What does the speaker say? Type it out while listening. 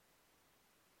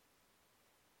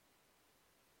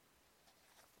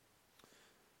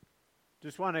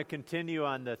Just want to continue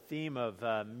on the theme of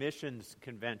missions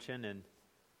convention and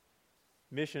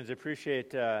missions. Appreciate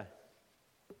the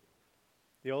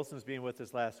Olsons being with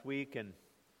us last week and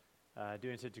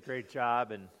doing such a great job,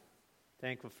 and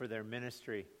thankful for their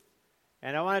ministry.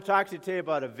 And I want to talk to you today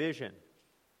about a vision,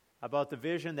 about the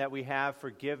vision that we have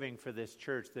for giving for this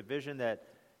church, the vision that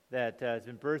has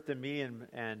been birthed in me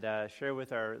and share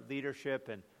with our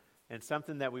leadership, and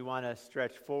something that we want to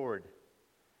stretch forward.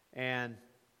 And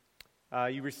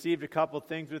you received a couple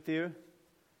things with you.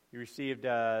 You received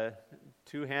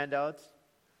 2 handouts.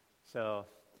 So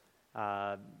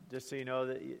just so you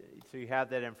know, so you have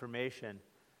that information.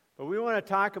 But we want to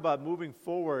talk about moving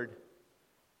forward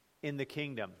in the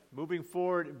kingdom, moving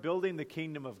forward, building the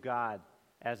kingdom of God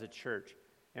as a church,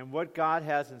 and what God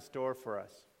has in store for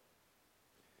us.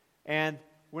 And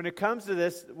when it comes to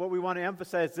this, what we want to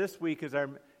emphasize this week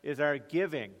is our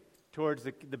giving towards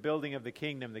the building of the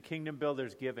kingdom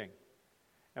builders giving.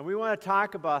 And we want to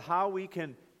talk about how we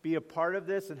can be a part of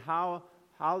this and how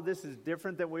this is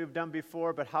different than we've done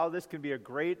before, but how this can be a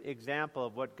great example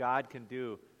of what God can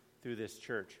do through this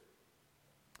church.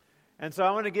 And so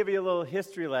I want to give you a little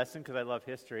history lesson, because I love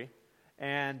history.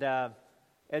 And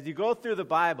as you go through the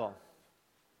Bible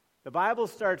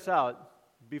starts out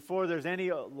before there's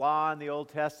any law in the Old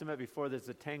Testament, before there's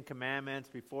the 10 Commandments,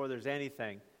 before there's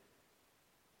anything.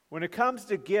 When it comes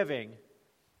to giving,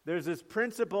 there's this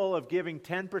principle of giving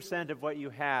 10% of what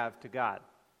you have to God.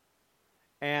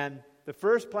 And the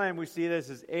first time we see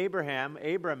this is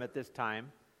Abram at this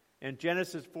time, in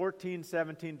Genesis 14,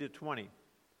 17 to 20.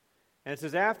 And it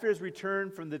says, after his return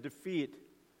from the defeat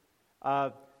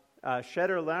of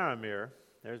Chedorlaomer,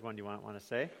 there's one you want to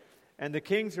say, and the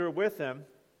kings who were with him,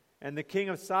 and the king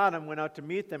of Sodom went out to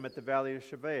meet them at the valley of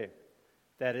Shaveh,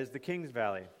 that is the king's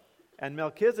valley. And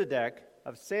Melchizedek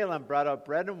of Salem brought out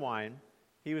bread and wine.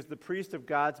 He was the priest of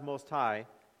God's Most High,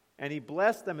 and he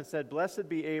blessed them and said, Blessed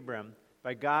be Abram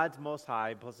by God's Most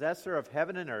High, possessor of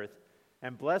heaven and earth,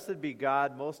 and blessed be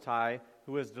God Most High,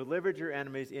 who has delivered your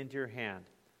enemies into your hand.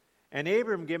 And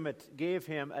Abram gave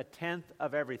him a tenth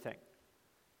of everything.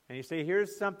 And you say,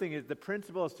 here's something, the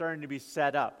principle is starting to be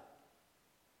set up.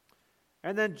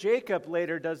 And then Jacob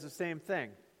later does the same thing.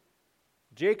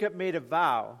 Jacob made a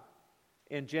vow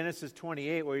in Genesis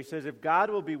 28 where he says, if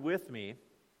God will be with me,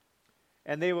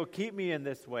 and they will keep me in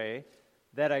this way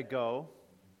that I go,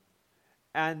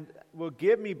 and will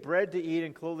give me bread to eat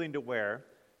and clothing to wear,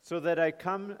 so that I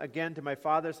come again to my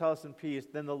father's house in peace,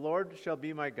 then the Lord shall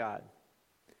be my God.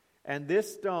 And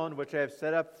this stone which I have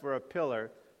set up for a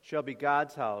pillar shall be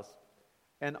God's house,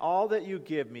 and all that you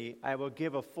give me, I will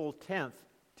give a full tenth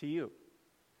to you.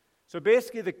 So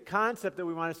basically the concept that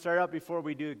we want to start out before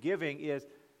we do giving is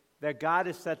that God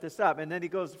has set this up. And then he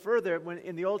goes further, when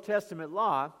in the Old Testament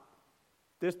law,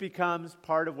 this becomes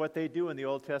part of what they do in the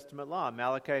Old Testament law.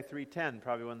 Malachi 3:10,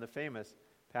 probably one of the famous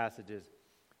passages.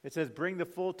 It says, bring the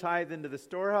full tithe into the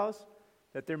storehouse,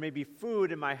 that there may be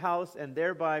food in my house, and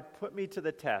thereby put me to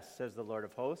the test, says the Lord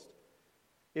of hosts,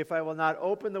 if I will not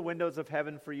open the windows of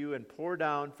heaven for you and pour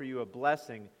down for you a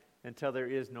blessing until there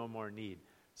is no more need.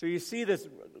 So you see this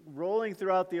rolling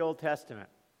throughout the Old Testament.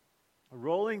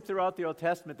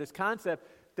 This concept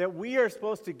that we are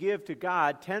supposed to give to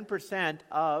God 10%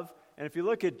 of, and if you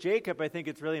look at Jacob, I think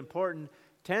it's really important,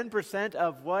 10%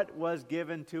 of what was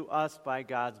given to us by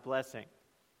God's blessing.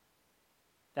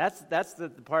 That's the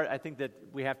part I think that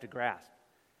we have to grasp.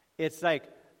 It's like,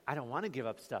 I don't want to give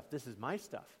up stuff. This is my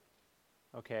stuff.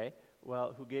 Okay,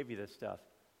 well, who gave you this stuff?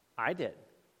 I did.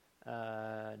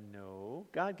 No,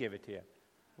 God gave it to you.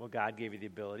 Well, God gave you the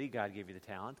ability, God gave you the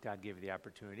talent, God gave you the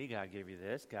opportunity, God gave you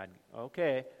this,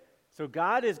 okay. So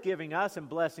God is giving us and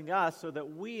blessing us so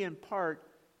that we in part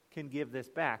can give this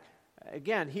back.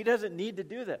 Again, he doesn't need to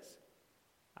do this.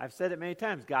 I've said it many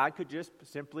times. God could just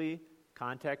simply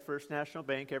contact First National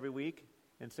Bank every week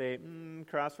and say,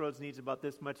 Crossroads needs about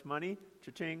this much money,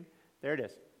 cha-ching, there it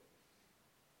is.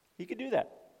 He could do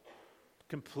that,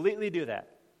 completely do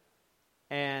that.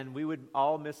 And we would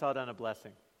all miss out on a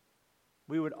blessing.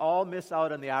 We would all miss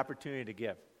out on the opportunity to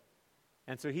give.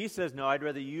 And so he says, no, I'd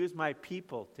rather use my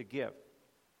people to give.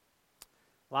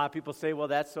 A lot of people say, well,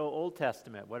 that's so Old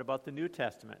Testament. What about the New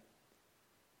Testament?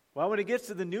 Well, when it gets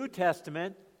to the New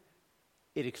Testament,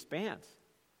 it expands.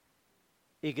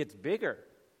 It gets bigger.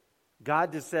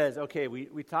 God just says, okay,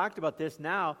 we talked about this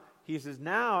now. He says,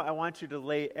 now I want you to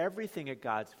lay everything at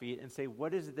God's feet and say,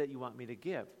 what is it that you want me to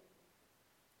give?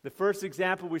 The first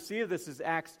example we see of this is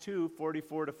Acts 2,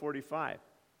 44 to 45,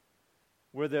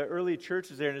 where the early church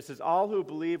is there, and it says, all who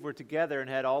believed were together and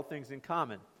had all things in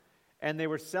common. And they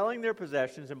were selling their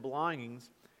possessions and belongings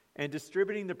and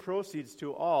distributing the proceeds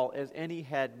to all as any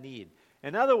had need.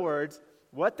 In other words,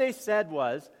 what they said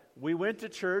was, we went to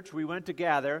church, we went to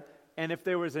gather, and if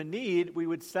there was a need, we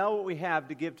would sell what we have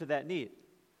to give to that need.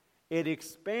 It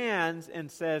expands and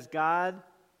says, God,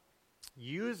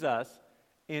 use us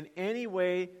in any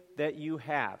way that you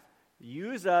have.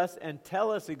 Use us and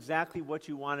tell us exactly what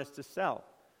you want us to sell,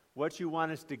 what you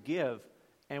want us to give,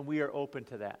 and we are open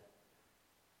to that.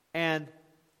 And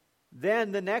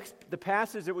then the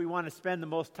passage that we want to spend the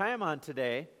most time on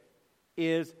today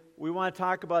is we want to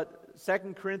talk about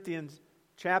 2 Corinthians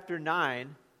chapter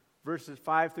 9, verses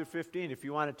 5 through 15. If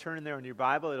you want to turn in there in your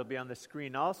Bible, it'll be on the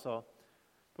screen also.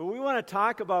 But we want to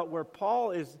talk about where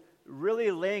Paul is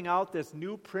really laying out this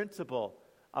new principle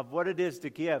of what it is to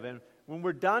give. And when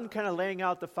we're done kind of laying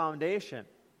out the foundation,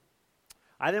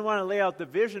 I didn't want to lay out the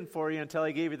vision for you until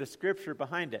I gave you the scripture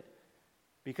behind it.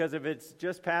 Because if it's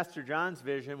just Pastor John's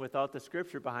vision without the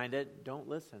scripture behind it, don't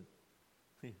listen.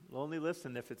 Only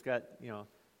listen if it's got,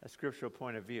 a scriptural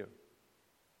point of view.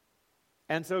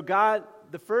 And so God,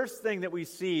 the first thing that we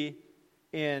see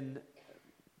in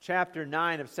chapter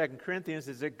 9 of 2 Corinthians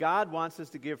is that God wants us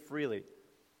to give freely.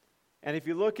 And if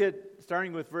you look at,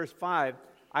 starting with verse 5,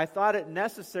 I thought it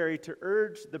necessary to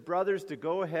urge the brothers to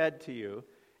go ahead to you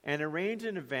and arrange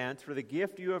in advance for the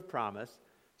gift you have promised,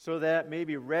 so that it may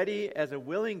be ready as a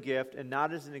willing gift and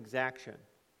not as an exaction.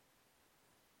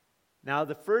 Now,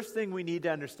 the first thing we need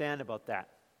to understand about that,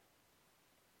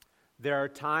 there are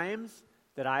times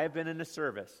that I have been in a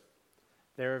service.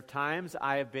 There are times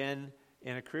I have been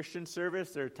in a Christian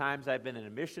service. There are times I've been in a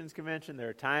missions convention. There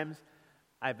are times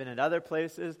I've been in other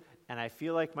places, and I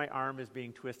feel like my arm is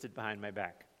being twisted behind my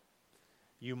back.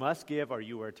 You must give or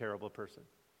you are a terrible person.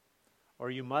 Or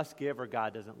you must give or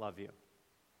God doesn't love you.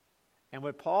 And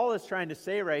what Paul is trying to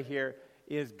say right here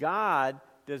is God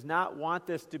does not want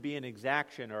this to be an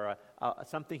exaction or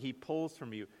something he pulls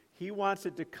from you. He wants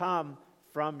it to come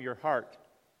from your heart.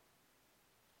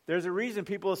 There's a reason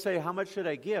people will say, how much should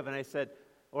I give? And I said,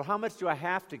 or how much do I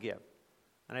have to give?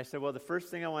 And I said, well, the first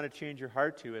thing I want to change your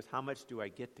heart to is how much do I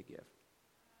get to give?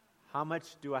 How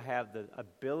much do I have the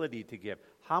ability to give?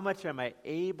 How much am I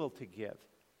able to give?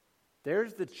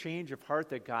 There's the change of heart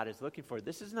that God is looking for.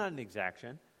 This is not an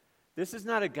exaction. This is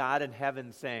not a God in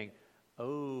heaven saying,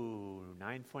 oh,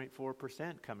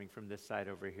 9.4% coming from this side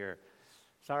over here.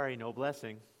 Sorry, no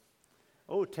blessing.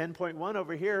 Oh, 10.1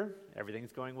 over here.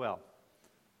 Everything's going well.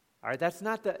 All right, that's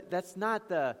not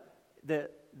the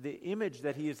image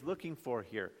that he is looking for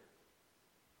here.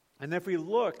 And if we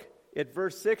look at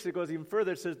verse 6, it goes even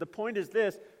further. It says, the point is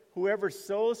this, whoever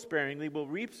sows sparingly will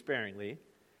reap sparingly,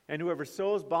 and whoever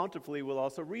sows bountifully will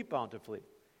also reap bountifully.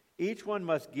 Each one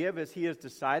must give as he has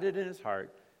decided in his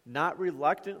heart, not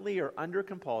reluctantly or under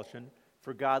compulsion,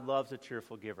 for God loves a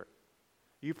cheerful giver.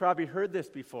 You've probably heard this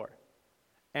before.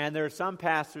 And there are some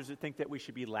pastors that think that we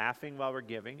should be laughing while we're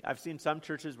giving. I've seen some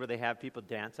churches where they have people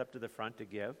dance up to the front to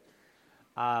give.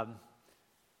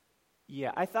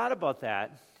 Yeah, I thought about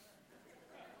that.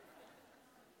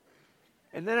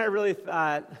 And then I really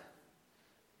thought,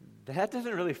 that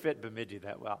doesn't really fit Bemidji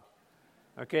that well.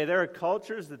 Okay, there are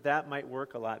cultures that might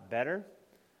work a lot better.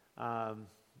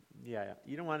 Yeah,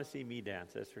 you don't want to see me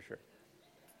dance, that's for sure.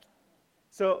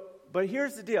 So, but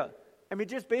here's the deal. I mean,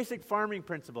 just basic farming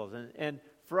principles. And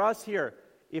for us here,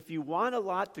 if you want a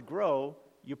lot to grow,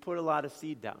 you put a lot of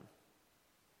seed down.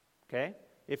 Okay?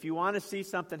 If you want to see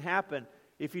something happen,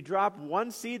 if you drop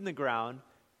one seed in the ground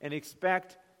and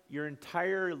expect your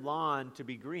entire lawn to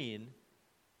be green,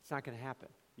 it's not going to happen.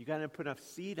 You got to put enough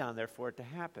seed on there for it to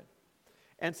happen.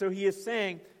 And so he is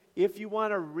saying, if you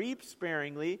want to reap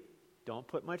sparingly, don't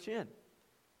put much in.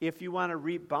 If you want to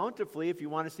reap bountifully, if you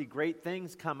want to see great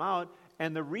things come out,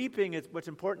 and the reaping, is what's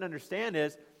important to understand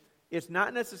is, it's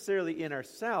not necessarily in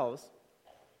ourselves,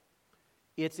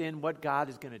 it's in what God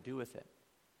is going to do with it.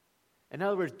 In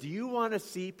other words, do you want to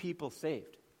see people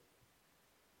saved?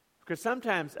 Because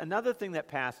sometimes, another thing that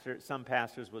some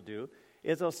pastors will do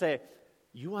is they'll say,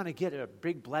 you want to get a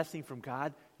big blessing from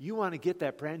God? You want to get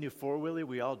that brand new four-wheeler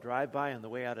we all drive by on the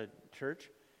way out of church?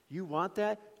 You want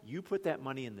that? You put that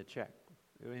money in the check,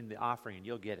 in the offering, and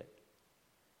you'll get it.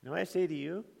 You know what I say to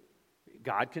you?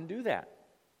 God can do that.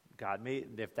 God may,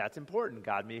 if that's important,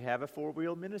 God may have a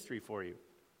four-wheel ministry for you.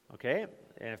 Okay?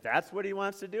 And if that's what he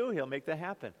wants to do, he'll make that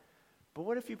happen. But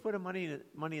what if you put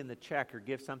money in the check or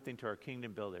give something to our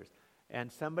kingdom builders,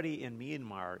 and somebody in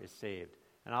Myanmar is saved,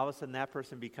 and all of a sudden that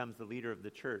person becomes the leader of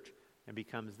the church and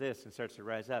becomes this and starts to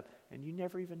rise up, and you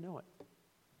never even know it.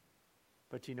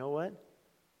 But you know what?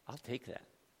 I'll take that.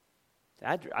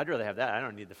 I'd rather have that. I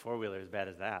don't need the four-wheeler as bad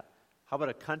as that. How about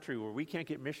a country where we can't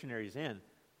get missionaries in?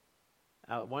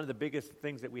 One of the biggest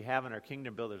things that we have on our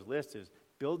kingdom builders list is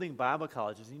building Bible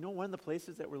colleges. You know one of the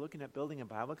places that we're looking at building a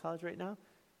Bible college right now?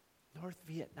 North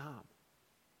Vietnam.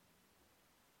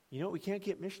 You know, we can't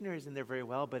get missionaries in there very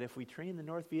well, but if we train the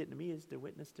North Vietnamese to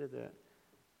witness to the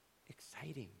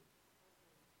exciting.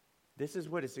 This is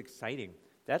what is exciting.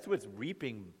 That's what's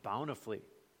reaping bountifully.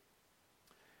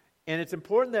 And it's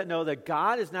important to know that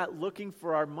God is not looking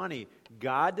for our money.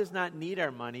 God does not need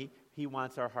our money. He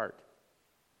wants our heart.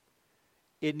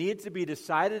 It needs to be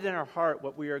decided in our heart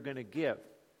what we are going to give.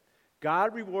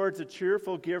 God rewards a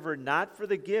cheerful giver not for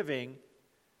the giving,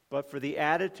 but for the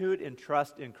attitude and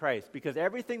trust in Christ. Because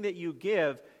everything that you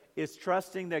give is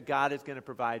trusting that God is going to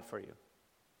provide for you.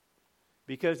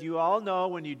 Because you all know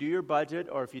when you do your budget,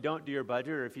 or if you don't do your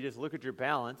budget, or if you just look at your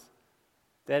balance,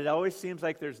 that it always seems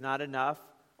like there's not enough,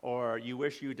 or you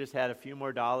wish you just had a few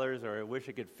more dollars, or I wish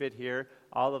it could fit here,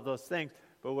 all of those things.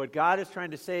 But what God is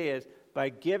trying to say is, by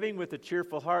giving with a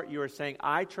cheerful heart, you are saying,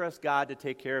 I trust God to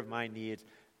take care of my needs.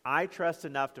 I trust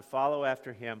enough to follow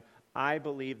after Him. I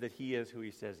believe that He is who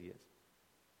He says He is.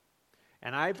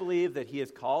 And I believe that He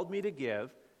has called me to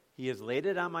give. He has laid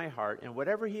it on my heart. And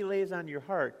whatever He lays on your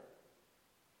heart,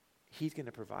 He's going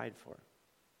to provide for.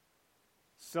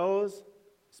 Sows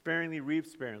sparingly,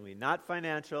 reaps sparingly. Not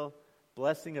financial,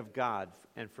 blessing of God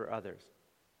and for others.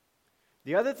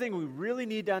 The other thing we really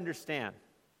need to understand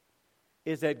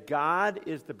is that God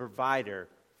is the provider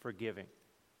for giving.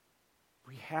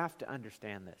 We have to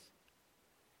understand this.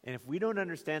 And if we don't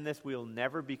understand this, we'll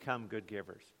never become good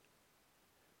givers.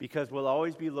 Because we'll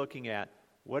always be looking at,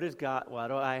 what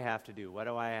do I have to do? What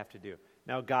do I have to do?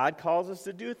 Now, God calls us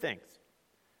to do things.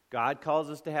 God calls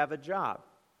us to have a job.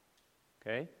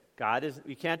 Okay?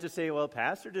 You can't just say, well,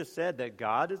 Pastor just said that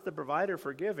God is the provider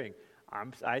for giving.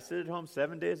 I sit at home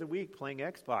 7 days a week playing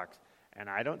Xbox, and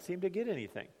I don't seem to get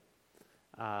anything.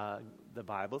 The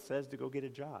Bible says to go get a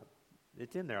job.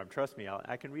 It's in there. Trust me,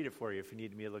 I can read it for you if you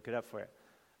need me to look it up for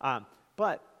you.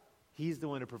 But He's the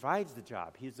one who provides the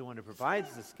job. He's the one who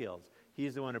provides the skills.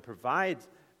 He's the one who provides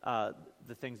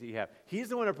the things that you have. He's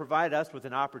the one who provided us with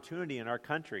an opportunity in our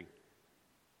country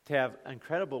to have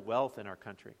incredible wealth in our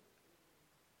country.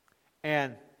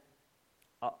 And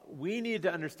we need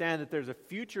to understand that there's a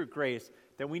future grace,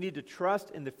 that we need to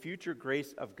trust in the future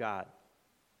grace of God.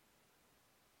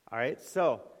 All right,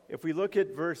 so if we look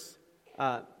at verse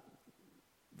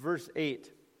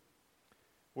 8,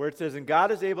 where it says, and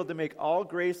God is able to make all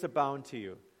grace abound to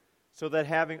you, so that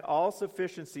having all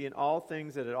sufficiency in all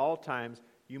things and at all times,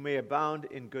 you may abound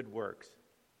in good works.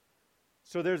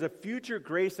 So there's a future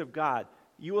grace of God.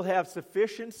 You will have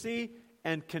sufficiency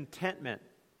and contentment.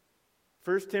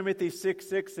 1 Timothy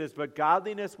 6:6 says, but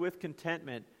godliness with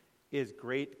contentment is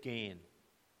great gain.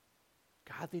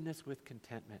 Godliness with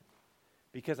contentment.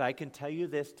 Because I can tell you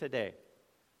this today.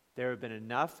 There have been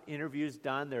enough interviews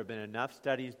done. There have been enough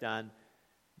studies done.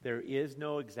 There is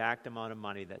no exact amount of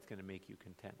money that's going to make you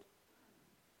content.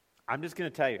 I'm just going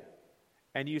to tell you.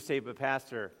 And you say, but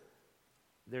Pastor,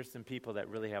 there's some people that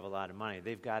really have a lot of money.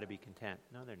 They've got to be content.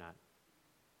 No, they're not.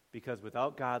 Because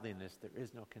without godliness, there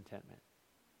is no contentment.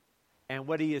 And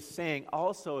what he is saying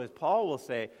also is, Paul will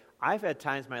say, I've had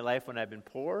times in my life when I've been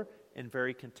poor and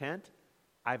very content.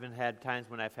 I've had times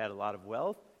when I've had a lot of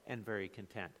wealth and very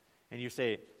content. And you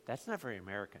say, that's not very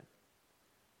American.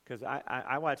 Because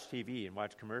I watch TV and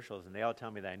watch commercials, and they all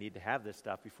tell me that I need to have this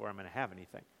stuff before I'm going to have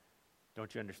anything.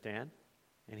 Don't you understand?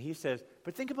 And he says,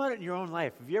 but think about it in your own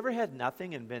life. Have you ever had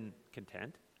nothing and been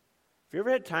content? Have you ever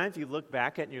had times you look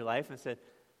back at in your life and said,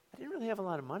 I didn't really have a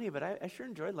lot of money, but I sure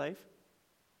enjoyed life.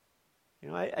 You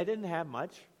know, I didn't have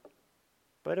much,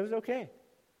 but it was okay.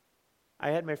 I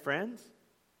had my friends,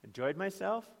 enjoyed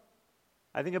myself.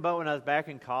 I think about when I was back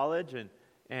in college and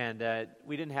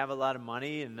we didn't have a lot of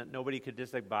money and nobody could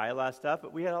just buy a lot of stuff,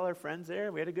 but we had all our friends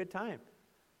there. We had a good time.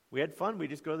 We had fun. We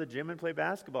just go to the gym and play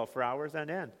basketball for hours on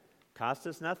end. Cost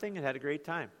us nothing and had a great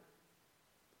time.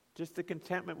 Just the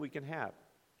contentment we can have.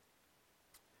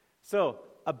 So,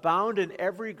 abound in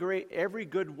every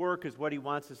good work is what he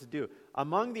wants us to do.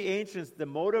 Among the ancients, the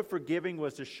motive for giving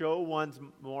was to show one's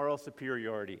moral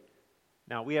superiority.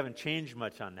 Now, we haven't changed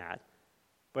much on that.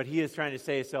 But he is trying to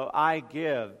say, so I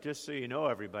give, just so you know,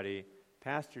 everybody,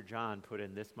 Pastor John put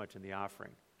in this much in the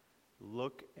offering.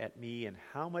 Look at me and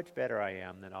how much better I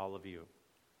am than all of you.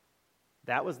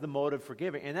 That was the motive for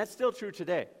giving. And that's still true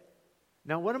today.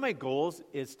 Now, one of my goals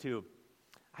is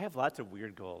I have lots of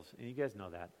weird goals, and you guys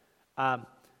know that.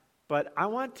 But I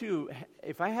want to,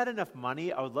 if I had enough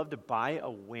money, I would love to buy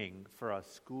a wing for a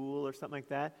school or something like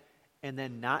that, and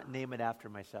then not name it after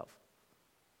myself.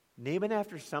 Name it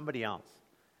after somebody else.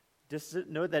 Just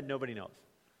know that nobody knows.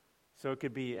 So it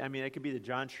could be the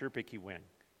John Sherpicke wing.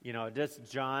 You know, just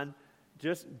John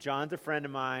just John's a friend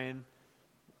of mine.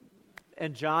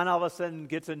 And John all of a sudden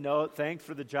gets a note, thanks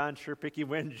for the John Sherpicki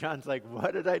win. John's like,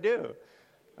 what did I do?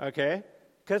 Okay?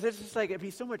 Because it's just like, it'd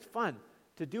be so much fun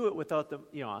to do it without the,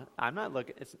 I'm not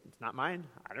looking, it's not mine.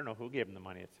 I don't know who gave him the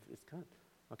money. It's kind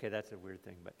of, okay, that's a weird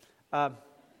thing.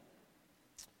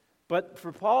 But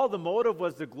for Paul, the motive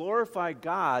was to glorify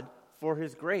God for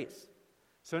his grace.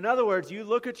 So in other words, you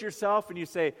look at yourself and you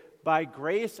say, by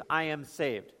grace I am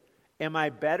saved. Am I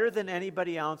better than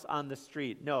anybody else on the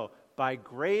street? No, by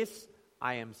grace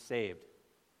I am saved.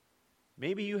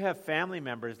 Maybe you have family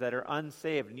members that are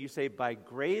unsaved, and you say, by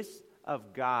grace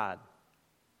of God,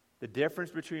 the difference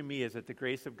between me is that the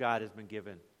grace of God has been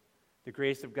given. The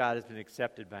grace of God has been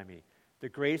accepted by me. The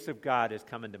grace of God has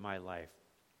come into my life.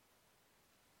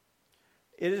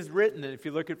 It is written, and if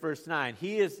you look at verse 9,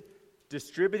 He is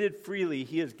distributed freely,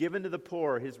 He is given to the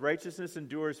poor, His righteousness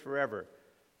endures forever.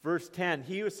 Verse 10,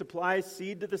 He who supplies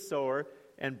seed to the sower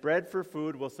and bread for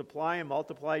food will supply and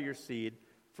multiply your seed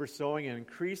for sowing and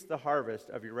increase the harvest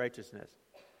of your righteousness.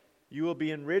 You will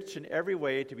be enriched in every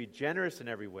way to be generous in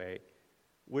every way,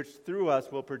 which through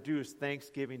us will produce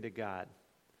thanksgiving to God.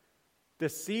 The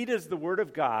seed is the word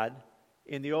of God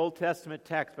in the Old Testament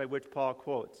text by which Paul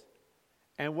quotes.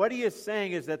 And what he is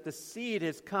saying is that the seed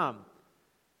has come.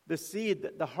 The seed,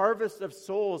 the harvest of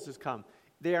souls has come.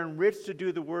 They are enriched to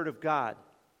do the word of God.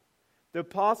 The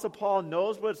Apostle Paul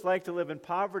knows what it's like to live in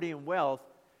poverty and wealth.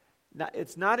 Now,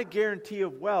 it's not a guarantee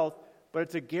of wealth, but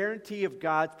it's a guarantee of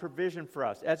God's provision for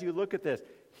us. As you look at this,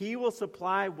 He will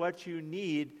supply what you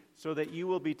need so that you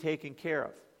will be taken care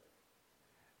of.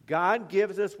 God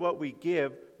gives us what we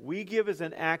give. We give as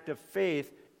an act of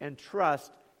faith and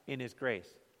trust in His grace.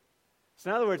 So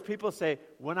in other words, people say,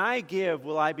 when I give,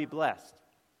 will I be blessed?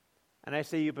 And I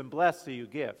say, you've been blessed, so you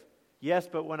give. Yes,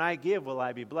 but when I give, will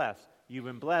I be blessed? You've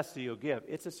been blessed, so you'll give.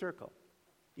 It's a circle.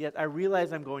 Yet I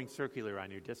realize I'm going circular on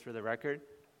you, just for the record.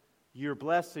 You're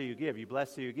blessed, so you give. You're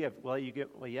blessed, so you give. Well, you give.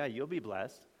 Well, yeah, you'll be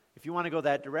blessed if you want to go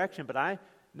that direction. But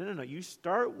no. You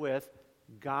start with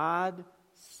God,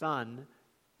 Son,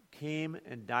 came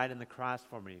and died on the cross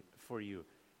for you.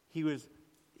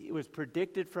 It was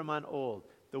predicted from on old.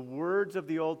 The words of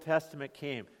the Old Testament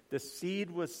came. The seed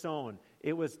was sown.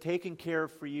 It was taken care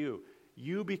of for you.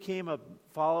 You became a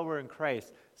follower in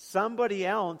Christ. Somebody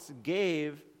else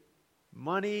gave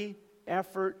money,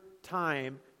 effort,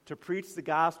 time to preach the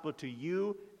gospel to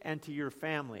you and to your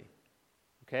family.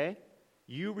 Okay?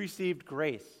 You received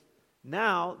grace.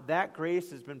 Now that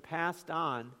grace has been passed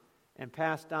on and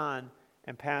passed on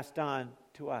and passed on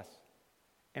to us.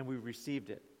 And we received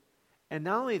it. And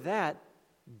not only that,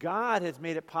 God has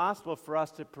made it possible for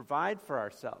us to provide for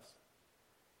ourselves.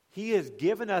 He has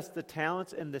given us the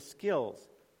talents and the skills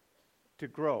to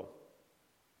grow.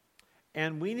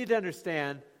 And we need to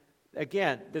understand,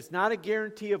 again, there's not a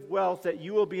guarantee of wealth that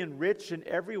you will be enriched in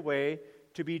every way,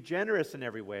 to be generous in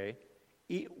every way,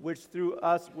 which through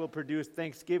us will produce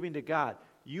thanksgiving to God.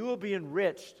 You will be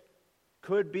enriched,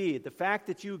 could be. The fact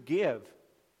that you give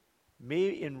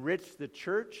may enrich the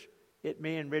church, it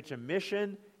may enrich a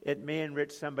mission, it may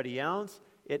enrich somebody else,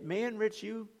 it may enrich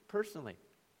you personally.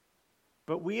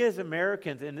 But we as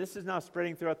Americans, and this is now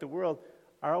spreading throughout the world,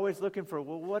 are always looking for,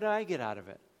 well, what do I get out of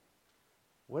it?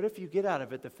 What if you get out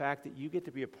of it the fact that you get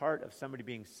to be a part of somebody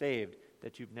being saved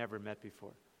that you've never met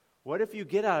before? What if you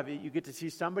get out of it, you get to see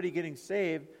somebody getting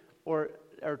saved or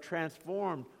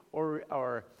transformed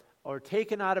or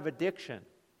taken out of addiction?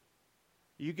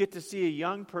 You get to see a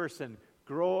young person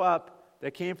grow up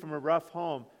that came from a rough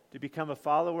home to become a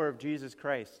follower of Jesus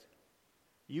Christ.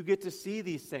 You get to see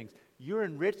these things. You're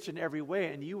enriched in every way,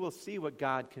 and you will see what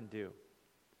God can do.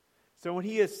 So when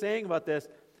he is saying about this,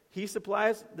 he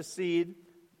supplies the seed,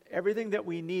 everything that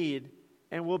we need,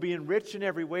 and will be enriched in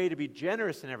every way to be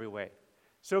generous in every way.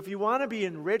 So if you want to be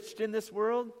enriched in this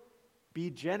world, be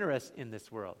generous in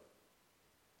this world.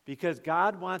 Because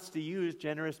God wants to use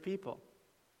generous people.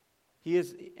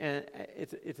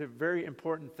 It's a very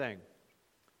important thing.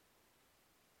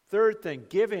 Third thing,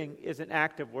 giving is an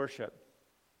act of worship.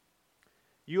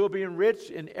 You will be enriched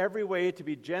in every way to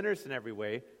be generous in every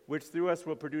way, which through us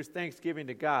will produce thanksgiving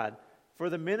to God. For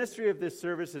the ministry of this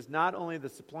service is not only the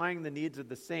supplying the needs of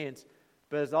the saints,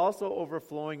 but is also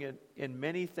overflowing in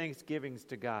many thanksgivings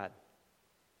to God.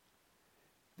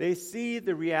 They see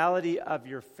the reality of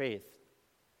your faith.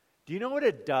 Do you know what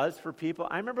it does for people?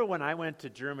 I remember when I went to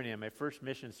Germany on my first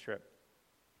missions trip,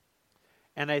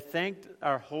 and I thanked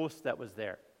our host that was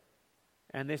there.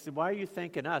 And they said, why are you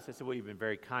thanking us? I said, well, you've been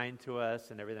very kind to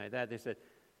us and everything like that. They said,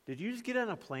 did you just get on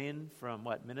a plane from,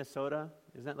 Minnesota?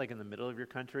 Isn't that like in the middle of your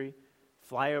country?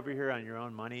 Fly over here on your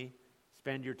own money,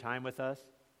 spend your time with us?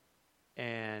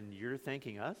 And you're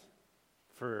thanking us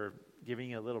for giving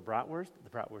you a little bratwurst. The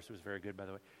bratwurst was very good, by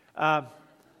the way.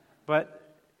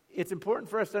 But it's important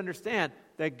for us to understand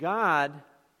that God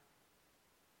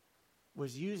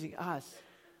was using us.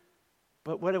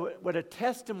 But what a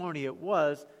testimony it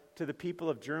was to the people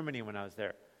of Germany when I was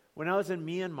there. When I was in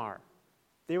Myanmar,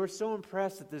 they were so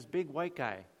impressed that this big white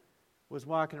guy was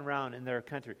walking around in their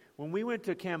country. When we went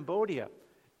to Cambodia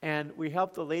and we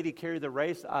helped the lady carry the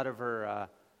rice out of her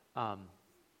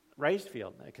rice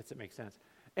field, I guess it makes sense,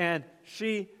 and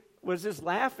she was just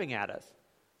laughing at us.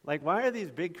 Like, why are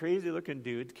these big, crazy-looking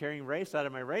dudes carrying rice out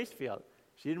of my rice field?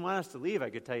 She didn't want us to leave, I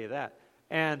could tell you that.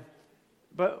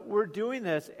 But we're doing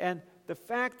this, and the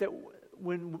fact that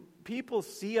when people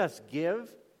see us give,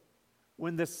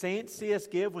 when the saints see us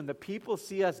give, when the people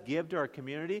see us give to our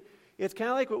community, it's kind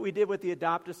of like what we did with the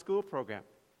Adopt a School program.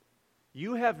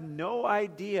 You have no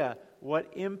idea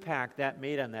what impact that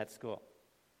made on that school.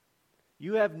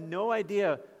 You have no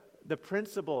idea the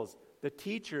principals, the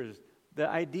teachers, the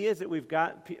ideas that we've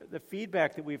got, the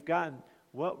feedback that we've gotten,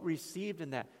 what received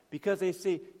in that. Because they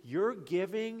say, you're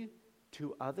giving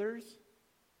to others.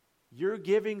 You're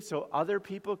giving so other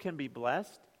people can be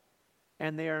blessed.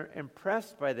 And they are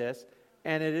impressed by this.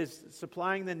 And it is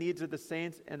supplying the needs of the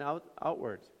saints and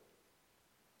outwards.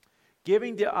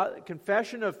 Giving to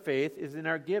confession of faith is in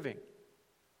our giving.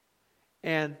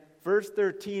 And verse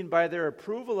 13, by their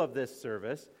approval of this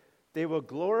service, they will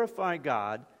glorify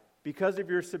God because of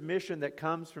your submission that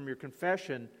comes from your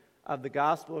confession of the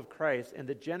gospel of Christ and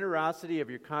the generosity of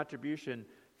your contribution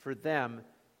for them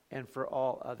and for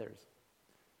all others.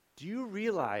 Do you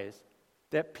realize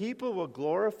that people will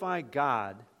glorify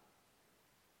God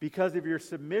because of your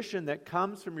submission that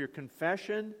comes from your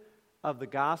confession of the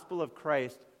gospel of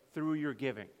Christ through your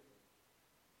giving?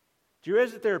 Do you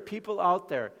realize that there are people out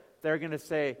there that are going to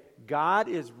say, God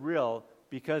is real,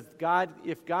 because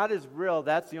if God is real,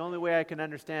 that's the only way I can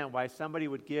understand why somebody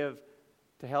would give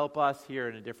to help us here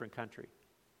in a different country.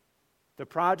 The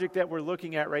project that we're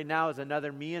looking at right now is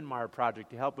another Myanmar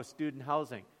project to help with student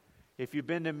housing. If you've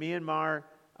been to Myanmar,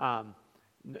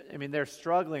 they're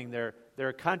struggling. They're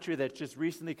a country that's just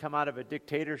recently come out of a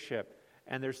dictatorship,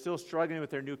 and they're still struggling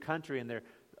with their new country, and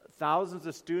thousands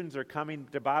of students are coming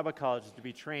to Bible colleges to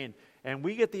be trained. And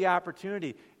we get the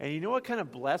opportunity. And you know what kind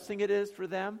of blessing it is for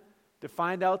them? To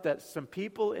find out that some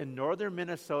people in northern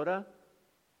Minnesota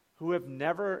who have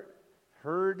never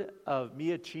heard of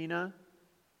Miachina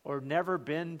or never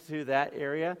been to that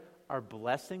area are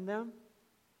blessing them.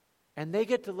 And they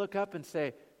get to look up and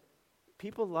say,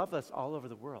 people love us all over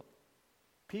the world.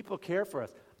 People care for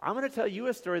us. I'm going to tell you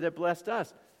a story that blessed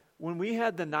us. When we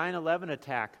had the 9/11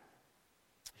 attack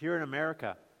here in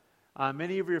America,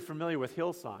 many of you are familiar with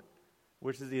Hillsong,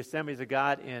 which is the Assemblies of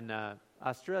God in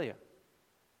Australia.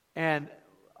 And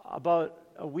about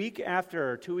a week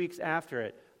after or 2 weeks after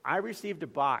it, I received a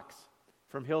box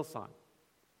from Hillsong.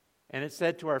 And it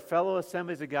said to our fellow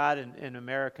Assemblies of God in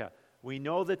America, we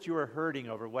know that you are hurting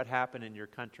over what happened in your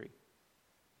country.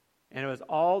 And it was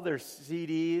all their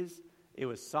CDs. It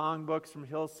was songbooks from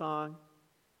Hillsong.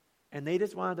 And they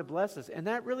just wanted to bless us. And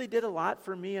that really did a lot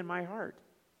for me in my heart.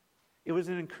 It was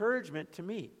an encouragement to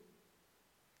me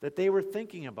that they were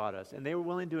thinking about us and they were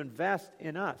willing to invest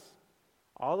in us.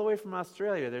 All the way from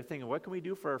Australia, they're thinking, what can we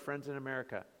do for our friends in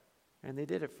America? And they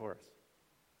did it for us.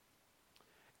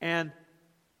 And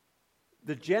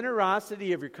the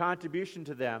generosity of your contribution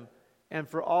to them and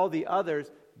for all the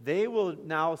others, they will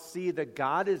now see that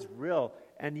God is real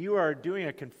and you are doing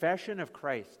a confession of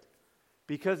Christ.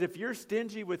 Because if you're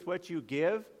stingy with what you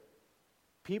give,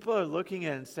 people are looking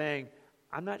at it and saying,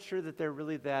 I'm not sure that they're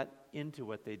really that into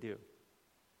what they do.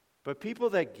 But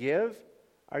people that give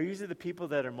are usually the people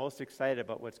that are most excited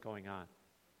about what's going on.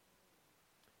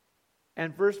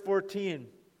 And verse 14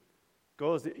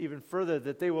 goes even further,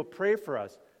 that they will pray for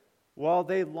us while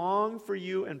they long for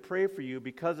you and pray for you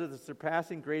because of the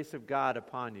surpassing grace of God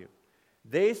upon you.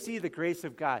 They see the grace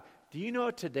of God. Do you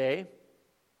know today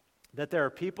that there are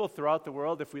people throughout the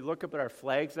world, if we look up at our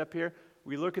flags up here,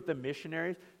 we look at the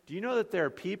missionaries, do you know that there are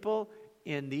people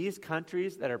in these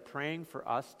countries that are praying for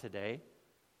us today?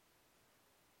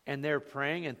 And they're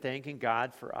praying and thanking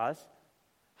God for us.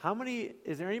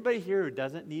 Is there anybody here who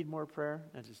doesn't need more prayer?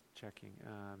 I'm just checking.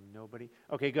 Nobody?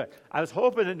 Okay, good. I was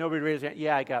hoping that nobody raised their hand.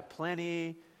 Yeah, I got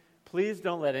plenty. Please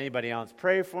don't let anybody else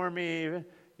pray for me.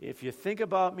 If you think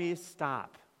about me,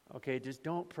 stop. Okay, just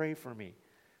don't pray for me.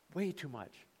 Way too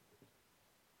much.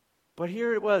 But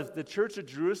here it was. The Church of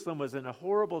Jerusalem was in a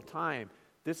horrible time.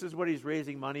 This is what he's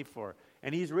raising money for.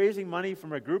 And he's raising money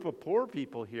from a group of poor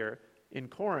people here in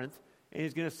Corinth. And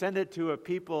he's going to send it to a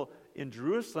people in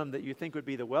Jerusalem that you think would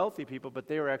be the wealthy people, but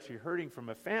they were actually hurting from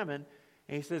a famine.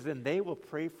 And he says, and they will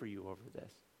pray for you over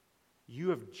this. You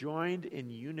have joined in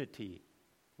unity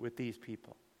with these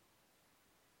people.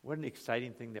 What an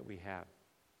exciting thing that we have.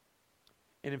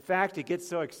 And in fact, it gets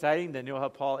so exciting that you know how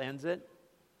Paul ends it?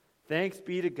 Thanks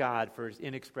be to God for his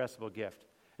inexpressible gift.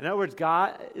 In other words,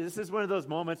 God, this is one of those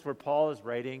moments where Paul is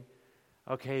writing,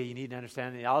 okay, you need to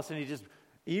understand. And all of a sudden, you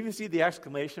even see the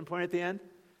exclamation point at the end.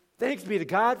 Thanks be to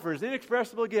God for his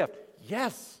inexpressible gift.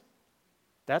 Yes.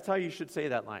 That's how you should say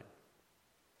that line.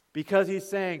 Because he's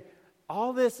saying,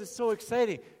 all this is so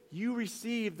exciting. You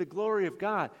receive the glory of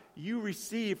God. You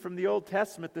receive from the Old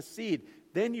Testament the seed.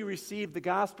 Then you receive the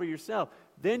gospel yourself.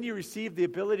 Then you receive the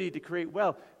ability to create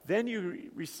wealth. Then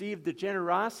you receive the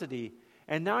generosity.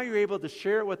 And now you're able to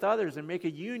share it with others and make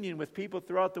a union with people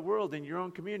throughout the world, in your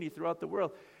own community throughout the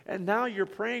world. And now you're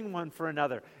praying one for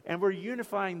another. And we're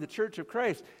unifying the church of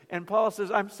Christ. And Paul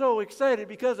says, I'm so excited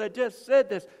because I just said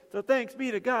this. So thanks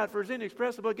be to God for his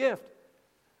inexpressible gift.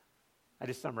 I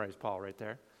just summarized Paul right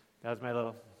there. That was my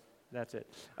little, that's it.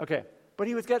 Okay, but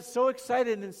he got so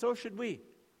excited, and so should we.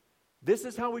 This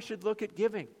is how we should look at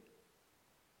giving.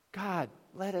 God,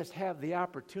 let us have the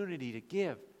opportunity to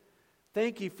give.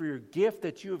 Thank you for your gift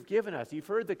that you have given us. You've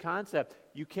heard the concept,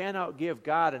 you can't outgive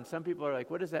God, and some people are like,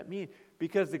 what does that mean?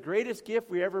 Because the greatest gift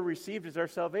we ever received is our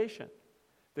salvation.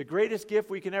 The greatest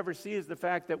gift we can ever see is the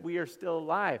fact that we are still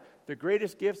alive. The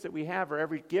greatest gifts that we have are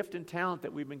every gift and talent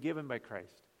that we've been given by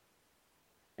Christ.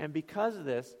 And because of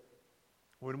this,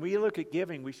 when we look at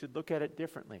giving, we should look at it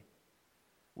differently.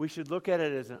 We should look at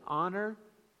it as an honor,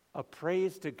 a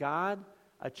praise to God,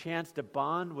 a chance to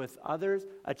bond with others,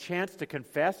 a chance to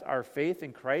confess our faith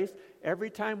in Christ. Every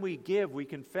time we give, we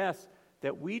confess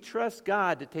that we trust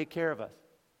God to take care of us.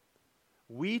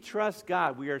 We trust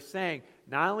God. We are saying,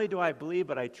 not only do I believe,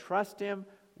 but I trust him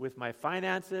with my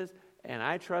finances, and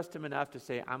I trust him enough to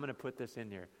say, I'm going to put this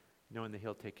in here, knowing that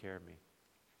he'll take care of me.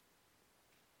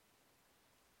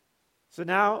 So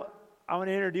now I want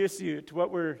to introduce you to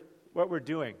what we're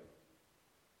doing.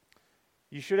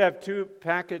 You should have 2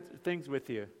 packet things with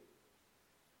you.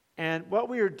 And what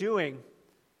we are doing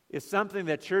is something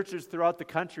that churches throughout the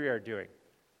country are doing.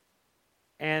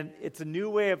 And it's a new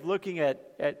way of looking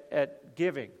at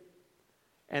giving.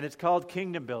 And it's called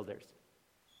Kingdom Builders.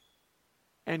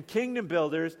 And Kingdom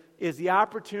Builders is the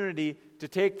opportunity to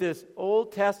take this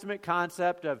Old Testament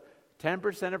concept of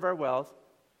 10% of our wealth,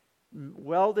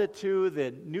 weld it to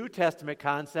the New Testament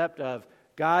concept of,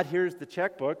 God, here's the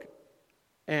checkbook,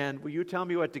 and will you tell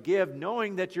me what to give,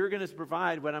 knowing that you're going to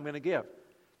provide what I'm going to give.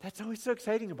 That's always so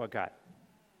exciting about God.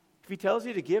 If he tells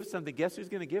you to give something, guess who's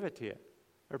going to give it to you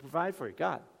or provide for you?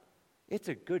 God. It's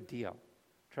a good deal.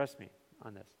 Trust me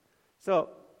on this. So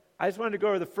I just wanted to go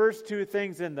over the first 2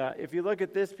 things if you look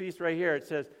at this piece right here, it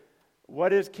says,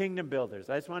 what is Kingdom Builders?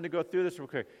 I just wanted to go through this real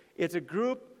quick. It's a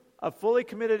group of fully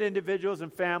committed individuals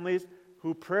and families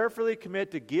who prayerfully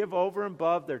commit to give over and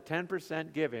above their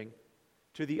 10% giving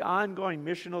to the ongoing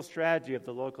missional strategy of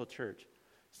the local church.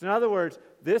 So in other words,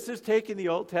 this is taking the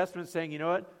Old Testament saying, you know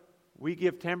what? We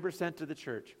give 10% to the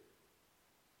church.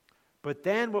 But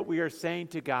then what we are saying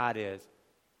to God is,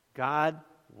 God,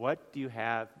 what do you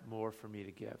have more for me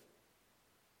to give?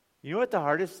 You know what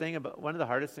one of the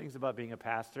hardest things about being a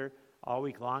pastor all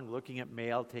week long, looking at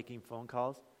mail, taking phone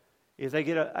calls, is I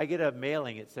get a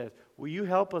mailing. It says, will you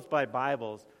help us buy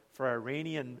Bibles for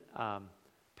Iranian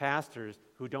pastors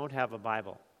who don't have a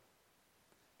Bible?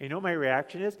 And you know what my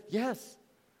reaction is? Yes.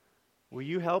 Will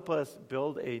you help us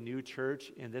build a new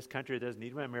church in this country that doesn't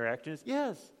need one? My reaction is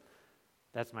yes.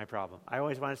 That's my problem. I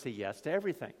always want to say yes to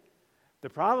everything. The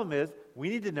problem is we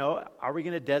need to know, are we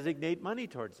going to designate money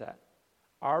towards that?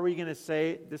 Are we going to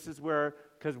say this is where,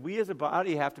 because we as a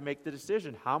body have to make the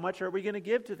decision, how much are we going to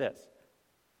give to this?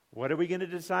 What are we going to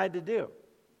decide to do?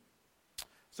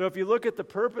 So if you look at the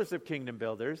purpose of Kingdom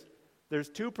Builders, there's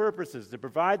 2 purposes: to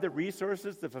provide the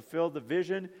resources to fulfill the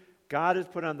vision God has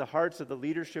put on the hearts of the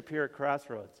leadership here at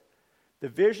Crossroads. The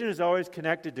vision is always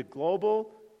connected to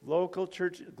global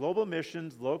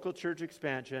missions, local church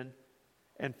expansion,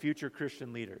 and future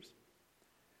Christian leaders.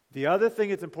 The other thing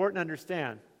it's important to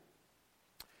understand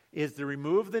is to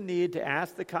remove the need to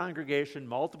ask the congregation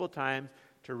multiple times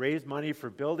to raise money for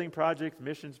building projects,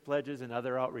 missions pledges, and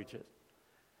other outreaches.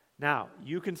 Now,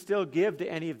 you can still give to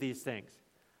any of these things.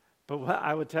 But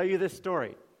I will tell you this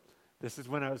story. This is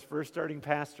when I was first starting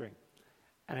pastoring,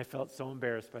 and I felt so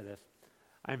embarrassed by this.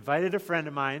 I invited a friend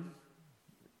of mine,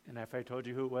 and if I told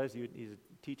you who it was, he's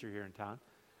a teacher here in town,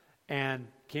 and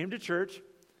came to church.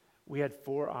 We had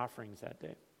 4 offerings that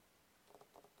day.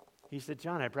 He said,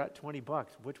 John, I brought $20.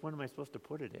 Which one am I supposed to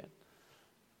put it in?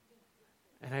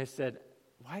 And I said,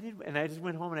 and I just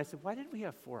went home and I said, why did we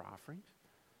have 4 offerings?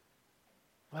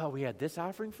 Well, we had this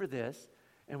offering for this,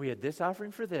 and we had this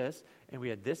offering for this, and we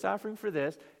had this offering for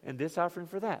this, and this offering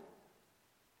for that.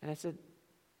 And I said,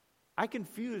 I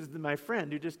confused my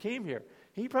friend who just came here.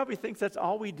 He probably thinks that's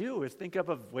all we do is think up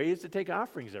of ways to take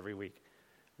offerings every week.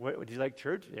 What, do you like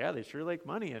church? Yeah, they sure like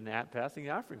money and passing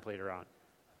the offering plate around.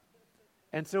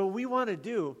 And so what we want to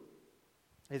do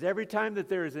is every time that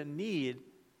there is a need,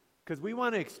 because we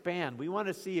want to expand, we want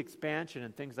to see expansion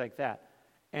and things like that.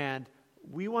 And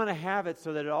we want to have it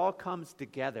so that it all comes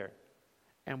together.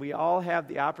 And we all have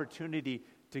the opportunity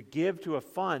to give to a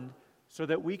fund so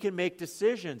that we can make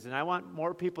decisions. And I want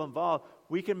more people involved.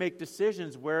 We can make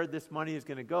decisions where this money is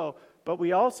going to go. But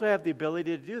we also have the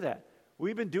ability to do that.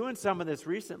 We've been doing some of this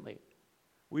recently.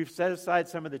 We've set aside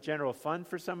some of the general fund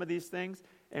for some of these things,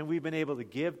 and we've been able to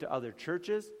give to other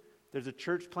churches. There's a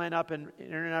church plant up in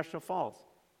International Falls.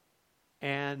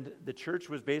 And the church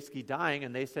was basically dying,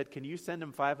 and they said, can you send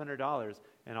them $500?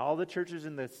 And all the churches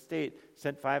in the state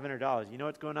sent $500. You know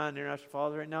what's going on in International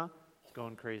Falls right now? It's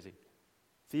going crazy.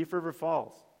 Thief River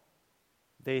Falls.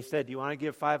 They said, do you want to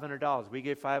give $500? We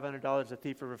gave $500 to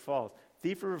Thief River Falls.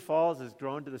 Thief River Falls has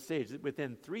grown to the stage.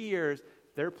 Within 3 years,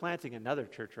 they're planting another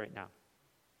church right now.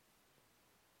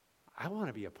 I want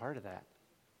to be a part of that.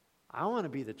 I want to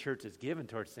be the church that's given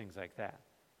towards things like that.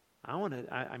 I don't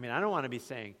want to be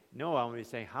saying, no, I want to be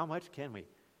saying, how much can we?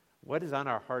 What is on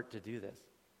our heart to do this?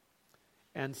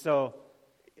 And so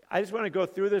I just want to go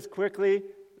through this quickly,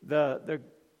 the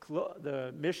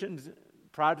missions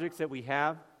projects that we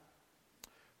have.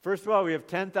 First of all, we have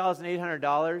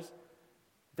 $10,800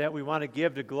 that we want to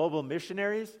give to global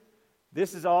missionaries.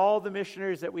 This is all the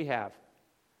missionaries that we have,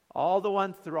 all the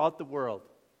ones throughout the world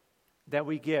that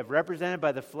we give, represented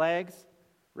by the flags,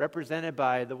 represented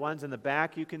by the ones in the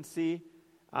back you can see.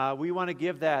 We want to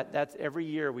give that. That's every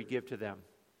year we give to them.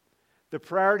 The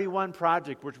Priority One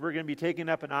project, which we're going to be taking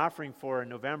up an offering for in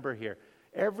November here.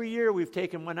 Every year we've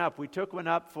taken one up. We took one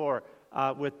up for,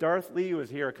 with Darth Lee, who was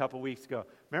here a couple weeks ago.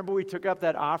 Remember we took up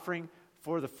that offering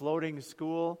for the floating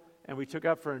school, and we took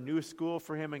up for a new school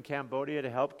for him in Cambodia to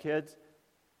help kids.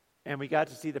 And we got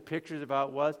to see the pictures of how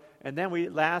it was. And then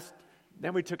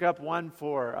we took up one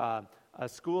for a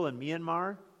school in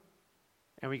Myanmar,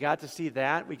 and we got to see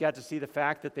that. We got to see the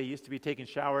fact that they used to be taking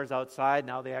showers outside.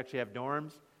 Now they actually have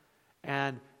dorms.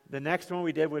 And the next one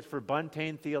we did was for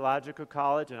Buntain Theological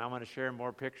College, and I want to share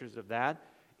more pictures of that,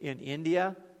 in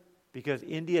India, because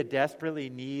India desperately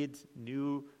needs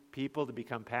new people to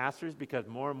become pastors, because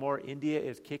more and more India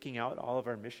is kicking out all of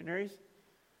our missionaries.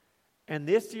 And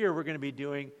this year we're going to be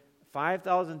doing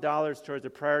 $5,000 towards the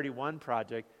Priority One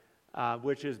project,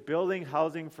 which is building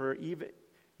housing for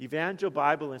Evangel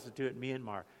Bible Institute in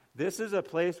Myanmar. This is a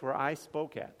place where I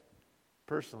spoke at,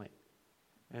 personally.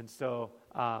 And so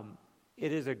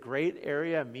it is a great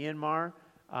area, Myanmar.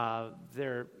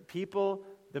 Their people,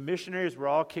 the missionaries were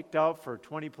all kicked out for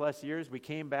 20 plus years. We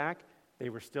came back. They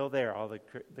were still there, all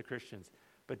the Christians.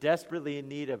 But desperately in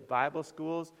need of Bible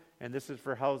schools, and this is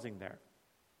for housing there.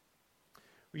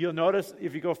 You'll notice,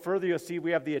 if you go further, you'll see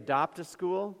we have the Adopt a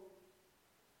School.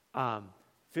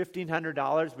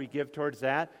 $1,500 we give towards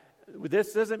that.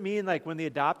 This doesn't mean like when the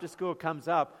Adopt a School comes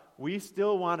up, we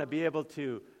still want to be able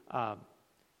to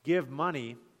give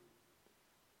money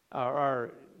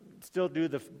or still do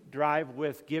the drive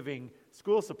with giving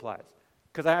school supplies.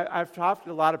 Because I've talked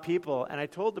to a lot of people, and I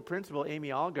told the principal, Amy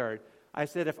Allgard, I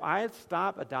said, if I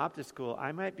stop Adopt a School,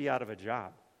 I might be out of a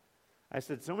job. I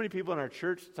said, so many people in our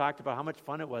church talked about how much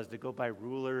fun it was to go buy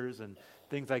rulers and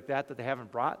things like that they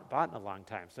haven't bought in a long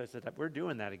time. So I said, we're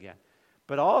doing that again.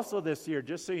 But also this year,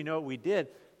 just so you know what we did,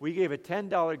 we gave a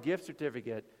 $10 gift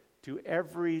certificate to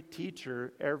every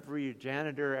teacher, every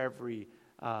janitor, every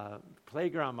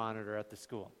playground monitor at the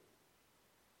school.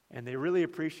 And they really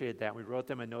appreciated that. We wrote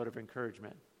them a note of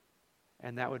encouragement.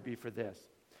 And that would be for this.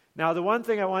 Now, the one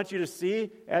thing I want you to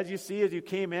see, as you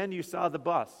came in, you saw the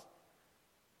bus.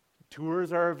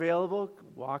 Tours are available.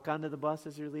 Walk onto the bus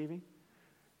as you're leaving.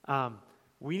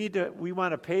 We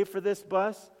want to pay for this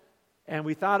bus, and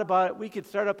we thought about it. We could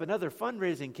start up another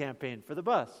fundraising campaign for the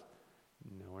bus.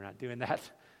 No, we're not doing that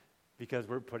because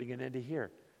we're putting it into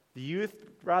here. The youth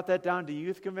brought that down to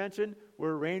youth convention.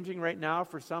 We're arranging right now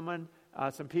for some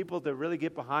people to really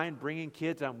get behind bringing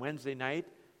kids on Wednesday night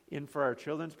in for our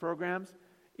children's programs.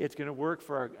 It's going to work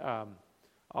for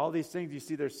all these things. You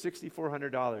see, there's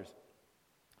 $6,400.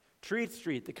 Treat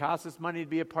Street, that costs us money to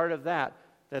be a part of that.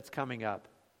 That's coming up.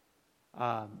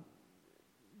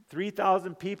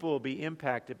 3,000 people will be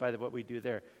impacted by what we do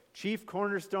there. Chief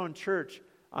Cornerstone Church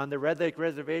on the Red Lake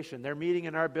Reservation. They're meeting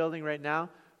in our building right now,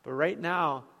 but right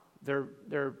now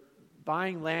They're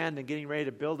buying land and getting ready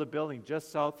to build a building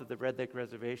just south of the Red Lake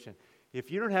Reservation.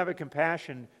 If you don't have a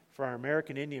compassion for our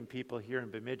American Indian people here in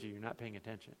Bemidji, you're not paying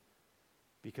attention.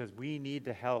 Because we need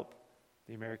to help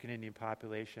the American Indian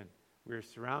population. We're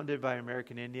surrounded by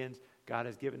American Indians. God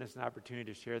has given us an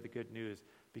opportunity to share the good news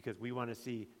because we want to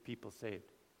see people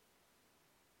saved.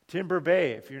 Timber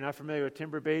Bay, if you're not familiar with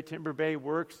Timber Bay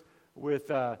works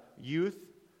with youth.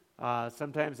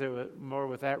 Sometimes they're more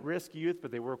with at-risk youth,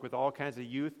 but they work with all kinds of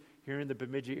youth here in the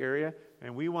Bemidji area,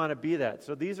 and we want to be that.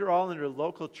 So these are all under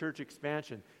local church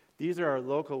expansion. These are our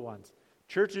local ones.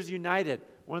 Churches United.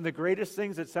 One of the greatest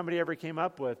things that somebody ever came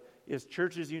up with is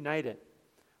Churches United.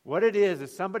 What it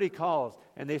is somebody calls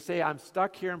and they say, I'm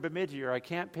stuck here in Bemidji or I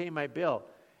can't pay my bill.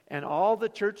 And all the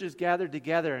churches gathered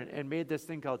together and made this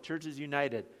thing called Churches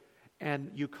United.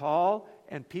 And you call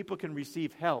and people can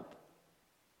receive help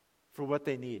for what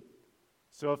they need.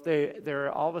 So if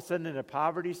they're all of a sudden in a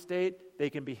poverty state, they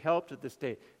can be helped at the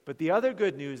state. But the other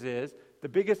good news is, the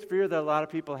biggest fear that a lot of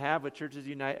people have with Churches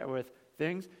United, with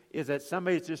things, is that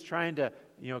somebody's just trying to,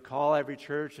 call every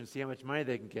church and see how much money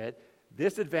they can get.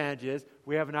 This advantage is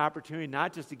we have an opportunity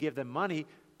not just to give them money,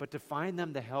 but to find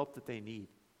them the help that they need.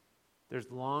 There's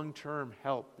long-term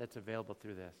help that's available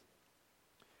through this.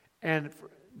 And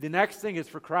the next thing is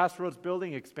for Crossroads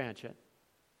building expansion.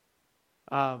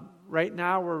 Right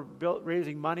now we're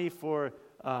raising money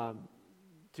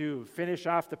to finish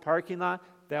off the parking lot.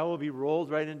 That will be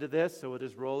rolled right into this, so we'll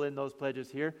just roll in those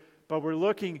pledges here. But we're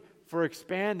looking for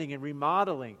expanding and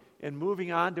remodeling and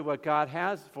moving on to what God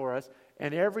has for us.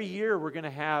 And every year we're going to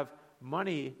have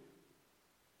money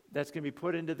that's going to be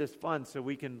put into this fund so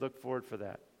we can look forward for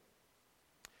that.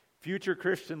 Future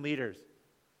Christian leaders.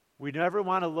 We never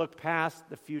want to look past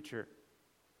the future.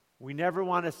 We never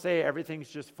want to say everything's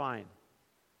just fine.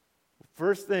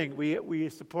 First thing, we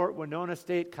support Winona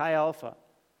State Chi Alpha.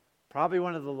 Probably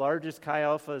one of the largest Chi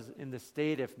Alphas in the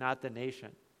state, if not the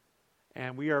nation.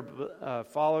 And we are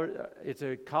it's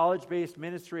a college-based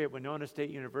ministry at Winona State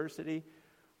University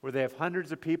where they have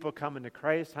hundreds of people coming to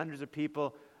Christ, hundreds of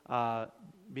people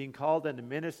being called into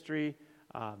ministry,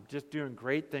 just doing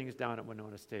great things down at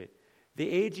Winona State. The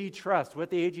AG Trust. What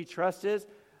the AG Trust is,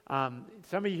 some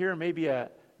of you here may be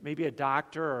a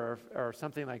doctor or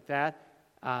something like that.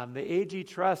 The AG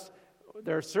Trust,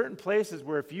 there are certain places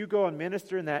where if you go and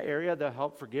minister in that area, they'll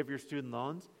help forgive your student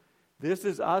loans. This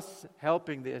is us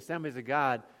helping the Assemblies of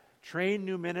God train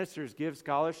new ministers, give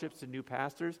scholarships to new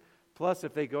pastors. Plus,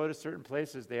 if they go to certain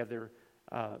places, they have their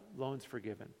loans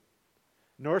forgiven.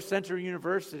 North Central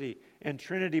University and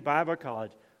Trinity Bible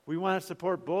College. We want to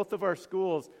support both of our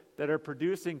schools that are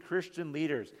producing Christian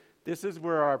leaders. This is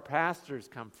where our pastors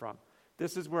come from.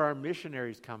 This is where our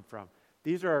missionaries come from.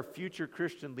 These are our future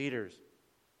Christian leaders.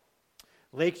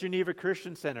 Lake Geneva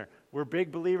Christian Center. We're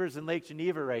big believers in Lake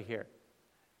Geneva right here.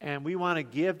 And we want to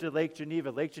give to Lake Geneva.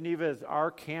 Lake Geneva is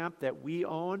our camp that we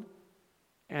own.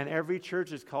 And every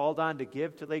church is called on to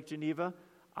give to Lake Geneva.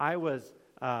 I was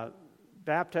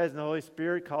baptized in the Holy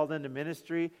Spirit, called into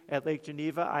ministry at Lake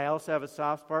Geneva. I also have a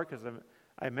soft spot because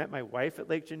I met my wife at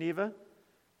Lake Geneva.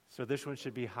 So this one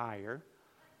should be higher.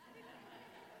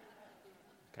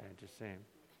 Okay, just saying.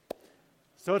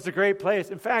 So it's a great place.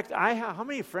 In fact, how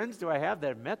many friends do I have that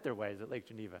have met their wives at Lake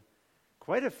Geneva?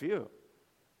 Quite a few.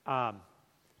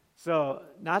 So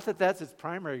not that that's its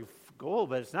primary goal,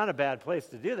 but it's not a bad place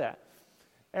to do that.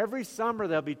 Every summer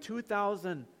there'll be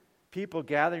 2,000 people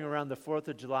gathering around the 4th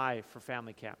of July for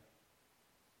family camp.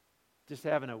 Just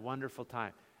having a wonderful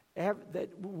time.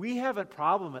 We have a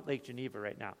problem at Lake Geneva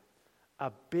right now.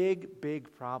 A big,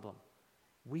 big problem.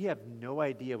 We have no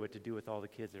idea what to do with all the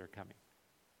kids that are coming.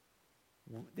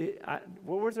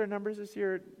 What was our numbers this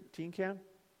year at teen camp?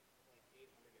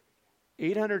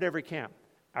 800 every camp.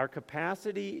 Our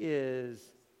capacity is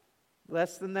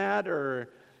less than that,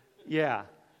 or yeah.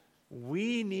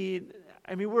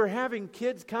 We're having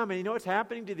kids come, and you know what's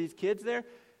happening to these kids there?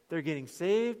 They're getting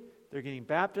saved, they're getting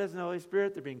baptized in the Holy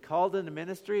Spirit, they're being called into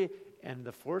ministry, and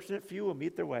the fortunate few will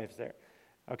meet their wives there.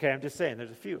 Okay, I'm just saying,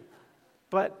 there's a few.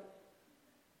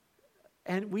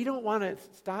 And we don't want to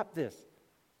stop this.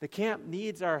 The camp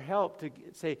needs our help to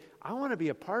say, I want to be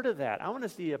a part of that. I want to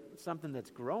see something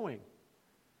that's growing.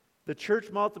 The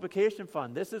Church Multiplication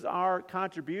Fund, this is our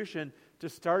contribution to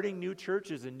starting new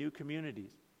churches in new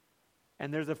communities.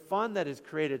 And there's a fund that is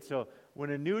created, so when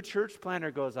a new church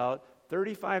planner goes out,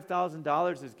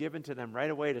 $35,000 is given to them right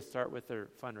away to start with their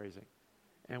fundraising.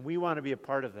 And we want to be a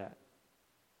part of that.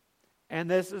 And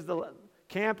this is the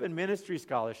camp and ministry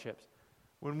scholarships.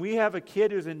 When we have a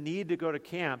kid who's in need to go to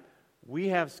camp, we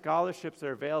have scholarships that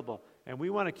are available. And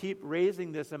we want to keep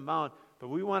raising this amount, but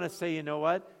we want to say, you know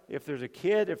what? if there's a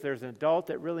kid, if there's an adult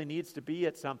that really needs to be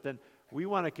at something, we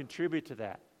want to contribute to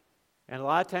that. And a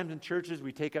lot of times in churches,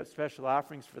 we take up special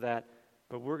offerings for that,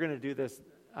 but we're going to do this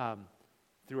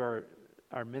through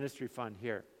our ministry fund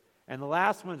here. And the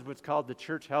last one is what's called the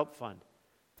Church Help Fund.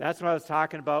 That's what I was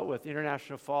talking about with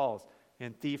International Falls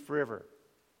and Thief River.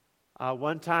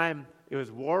 One time, it was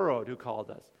Warroad who called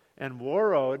us. And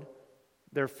Warroad,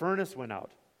 their furnace went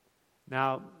out.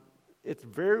 Now, it's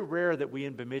very rare that we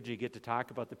in Bemidji get to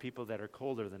talk about the people that are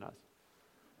colder than us.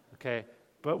 Okay?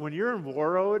 But when you're in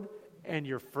Warroad and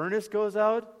your furnace goes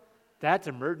out, that's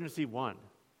emergency one.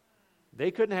 They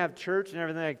couldn't have church and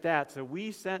everything like that, so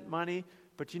we sent money.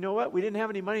 But you know what? We didn't have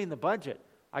any money in the budget.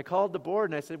 I called the board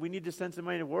and I said, we need to send some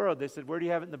money to Warroad. They said, where do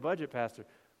you have it in the budget, Pastor?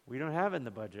 We don't have it in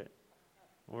the budget.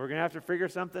 Well, we're going to have to figure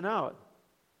something out.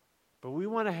 But we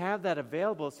want to have that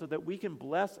available so that we can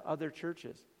bless other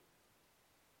churches.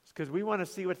 It's because we want to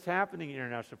see what's happening in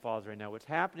International Falls right now, what's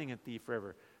happening in Thief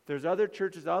River. There's other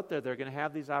churches out there that are going to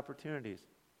have these opportunities.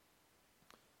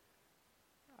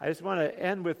 I just want to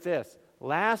end with this.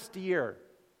 Last year,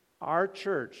 our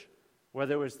church,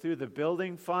 whether it was through the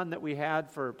building fund that we had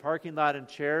for parking lot and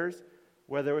chairs,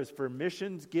 whether it was for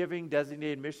missions giving,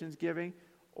 designated missions giving,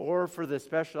 or for the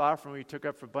special offering we took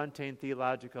up for Buntain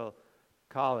Theological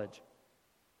College,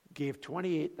 gave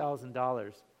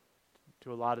 $28,000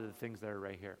 to a lot of the things that are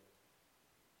right here.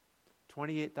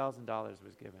 $28,000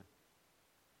 was given.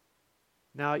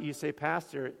 Now, you say,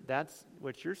 Pastor, that's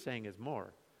what you're saying is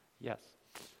more. Yes.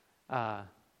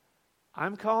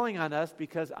 I'm calling on us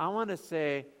because I want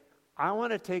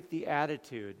to take the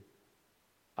attitude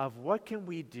of what can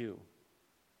we do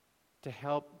to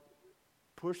help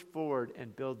push forward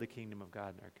and build the kingdom of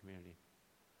God in our community?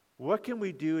 What can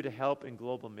we do to help in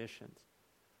global missions?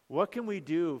 What can we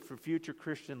do for future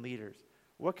Christian leaders?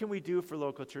 What can we do for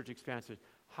local church expansion?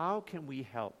 How can we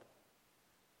help?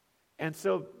 And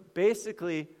so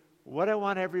basically, what I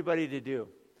want everybody to do,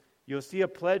 you'll see a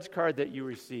pledge card that you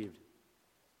received.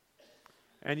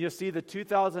 And you'll see the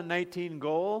 2019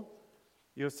 goal.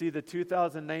 You'll see the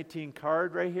 2019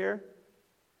 card right here.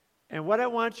 And what I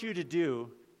want you to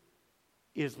do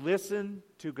is listen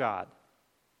to God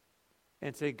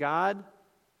and say, God,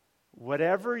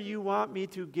 whatever you want me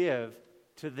to give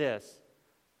to this,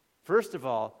 first of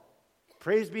all,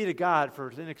 praise be to God for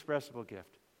his inexpressible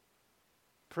gift.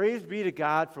 Praise be to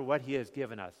God for what he has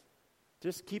given us.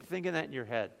 Just keep thinking that in your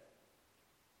head.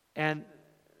 And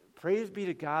praise be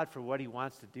to God for what he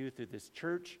wants to do through this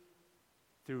church,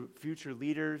 through future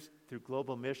leaders, through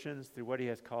global missions, through what he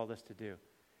has called us to do.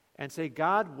 And say,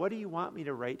 God, what do you want me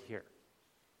to write here?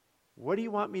 What do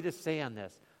you want me to say on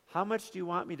this? How much do you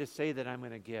want me to say that I'm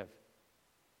going to give?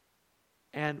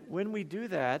 And when we do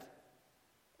that,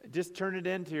 just turn it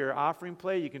into your offering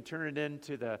plate. You can turn it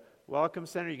into the Welcome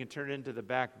Center. You can turn it into the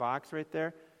back box right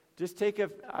there. Just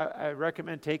I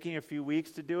recommend taking a few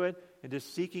weeks to do it and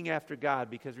just seeking after God,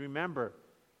 because remember,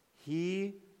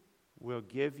 he will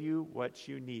give you what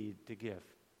you need to give.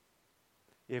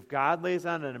 If God lays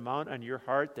on an amount on your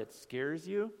heart that scares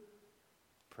you,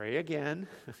 pray again,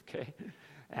 okay?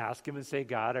 Ask him and say,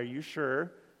 God, are you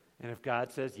sure? And if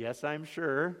God says, yes, I'm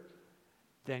sure,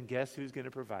 then guess who's going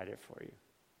to provide it for you?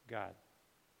 God.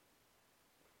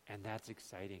 And that's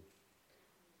exciting.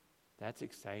 That's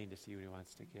exciting to see what he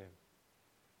wants to give.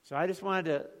 So I just wanted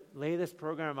to lay this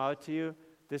program out to you.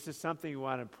 This is something we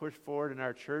want to push forward in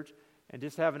our church and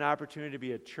just have an opportunity to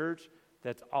be a church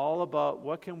that's all about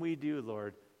what can we do,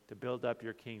 Lord, to build up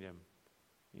your kingdom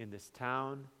in this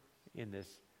town, in this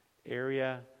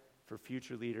area, for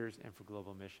future leaders and for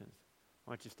global missions.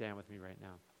 Why don't you stand with me right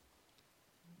now?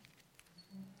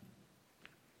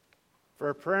 For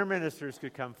our prayer ministers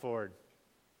could come forward.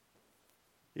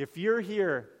 If you're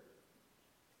here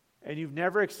and you've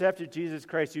never accepted Jesus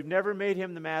Christ, you've never made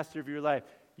him the master of your life,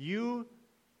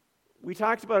 we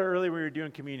talked about it earlier when we were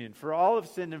doing communion. For all have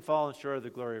sinned and fallen short of the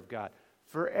glory of God.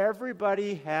 For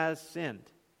everybody has sinned.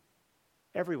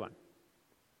 Everyone.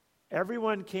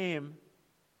 Everyone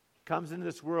comes into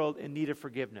this world in need of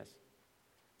forgiveness.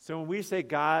 So when we say,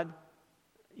 God,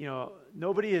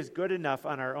 nobody is good enough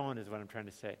on our own is what I'm trying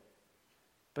to say.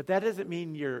 But that doesn't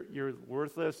mean you're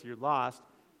worthless, you're lost.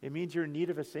 It means you're in need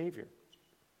of a Savior.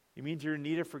 It means you're in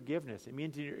need of forgiveness. It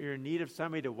means you're in need of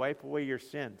somebody to wipe away your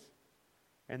sins.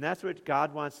 And that's what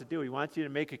God wants to do. He wants you to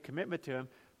make a commitment to him,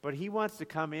 but he wants to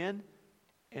come in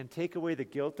and take away the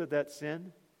guilt of that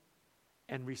sin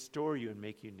and restore you and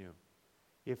make you new.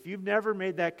 If you've never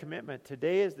made that commitment,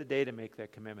 today is the day to make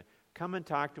that commitment. Come and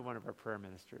talk to one of our prayer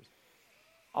ministers.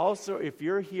 Also, if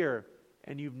you're here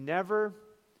and you've never,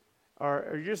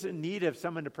 or you're just in need of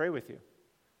someone to pray with you,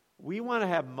 we want to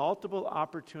have multiple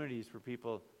opportunities for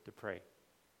people to pray.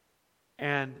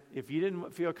 And if you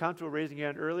didn't feel comfortable raising your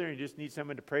hand earlier and you just need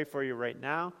someone to pray for you right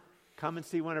now, come and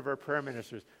see one of our prayer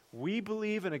ministers. We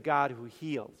believe in a God who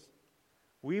heals.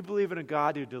 We believe in a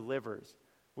God who delivers.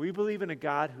 We believe in a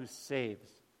God who saves.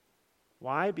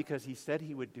 Why? Because he said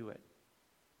he would do it.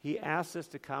 He asked us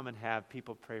to come and have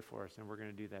people pray for us, and we're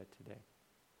going to do that today.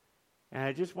 And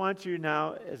I just want you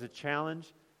now, as a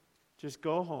challenge, just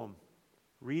go home.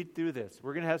 Read through this.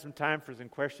 We're going to have some time for some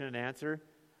question and answer.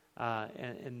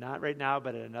 And not right now,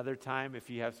 but at another time if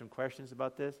you have some questions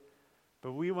about this.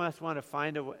 But we must want to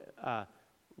find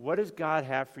what does God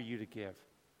have for you to give?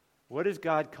 What is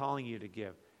God calling you to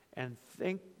give? And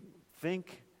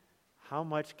think, how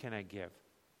much can I give?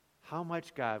 How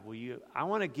much, God, will you? I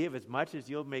want to give as much as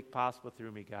you'll make possible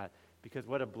through me, God, because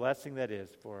what a blessing that is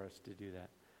for us to do that.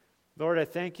 Lord, I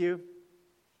thank you.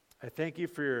 I thank you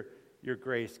for your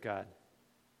grace, God.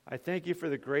 I thank you for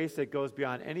the grace that goes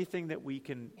beyond anything that we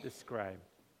can describe.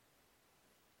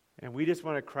 And we just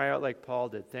want to cry out like Paul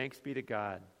did. Thanks be to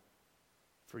God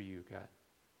for you, God,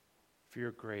 for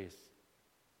your grace.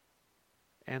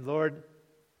 And Lord,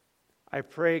 I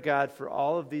pray, God, for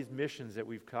all of these missions that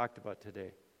we've talked about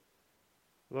today.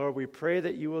 Lord, we pray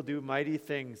that you will do mighty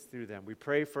things through them. We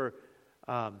pray for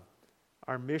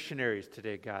our missionaries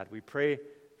today, God. We pray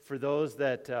for those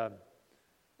that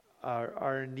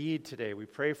are in need today. We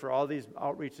pray for all these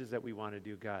outreaches that we want to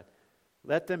do, God.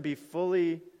 Let them be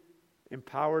fully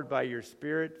empowered by your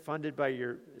Spirit, funded by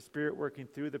your Spirit working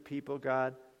through the people,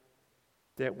 God,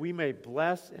 that we may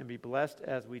bless and be blessed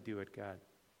as we do it, God.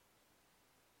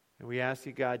 And we ask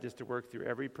you, God, just to work through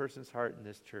every person's heart in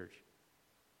this church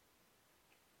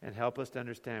and help us to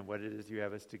understand what it is you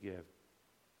have us to give.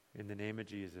 In the name of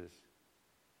Jesus,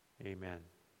 amen.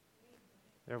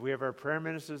 We have our prayer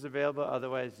ministers available.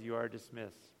 Otherwise, you are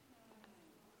dismissed.